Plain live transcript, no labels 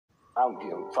I'm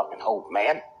giving fucking hope,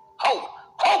 man.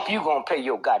 Hope you gonna pay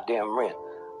your goddamn rent.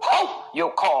 Hope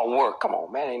your car work. Come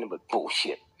on, man, ain't no but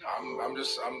bullshit. I'm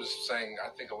just saying, I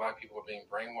think a lot of people are being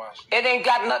brainwashed. It ain't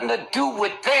got nothing to do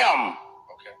with them.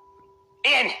 Okay.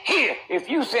 In here, if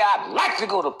you say I'd like to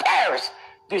go to Paris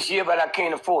this year, but I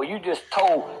can't afford, you just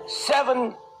told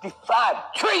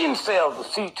 75 trillion cells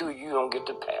to see to you don't get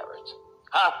to Paris.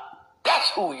 Huh? That's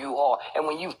who you are. And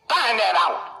when you find that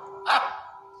out,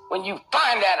 when you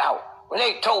find that out, when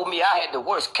they told me I had the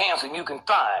worst cancer you can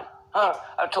find,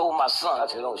 I told my son, I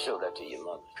said, don't show that to your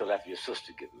mother, till after your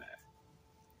sister get married.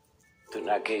 Then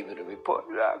I gave her the report.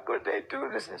 How could they do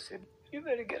this? I said, you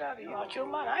better get out of your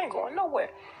mind. I ain't going nowhere.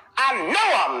 I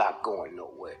know I'm not going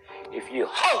nowhere. If you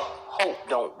hope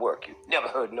don't work. You never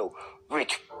heard no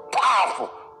rich, powerful,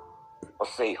 or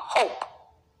say hope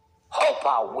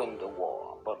I'll win the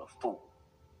war, but a fool.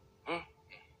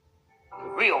 The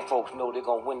real folks know they're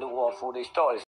going to win the war before they start.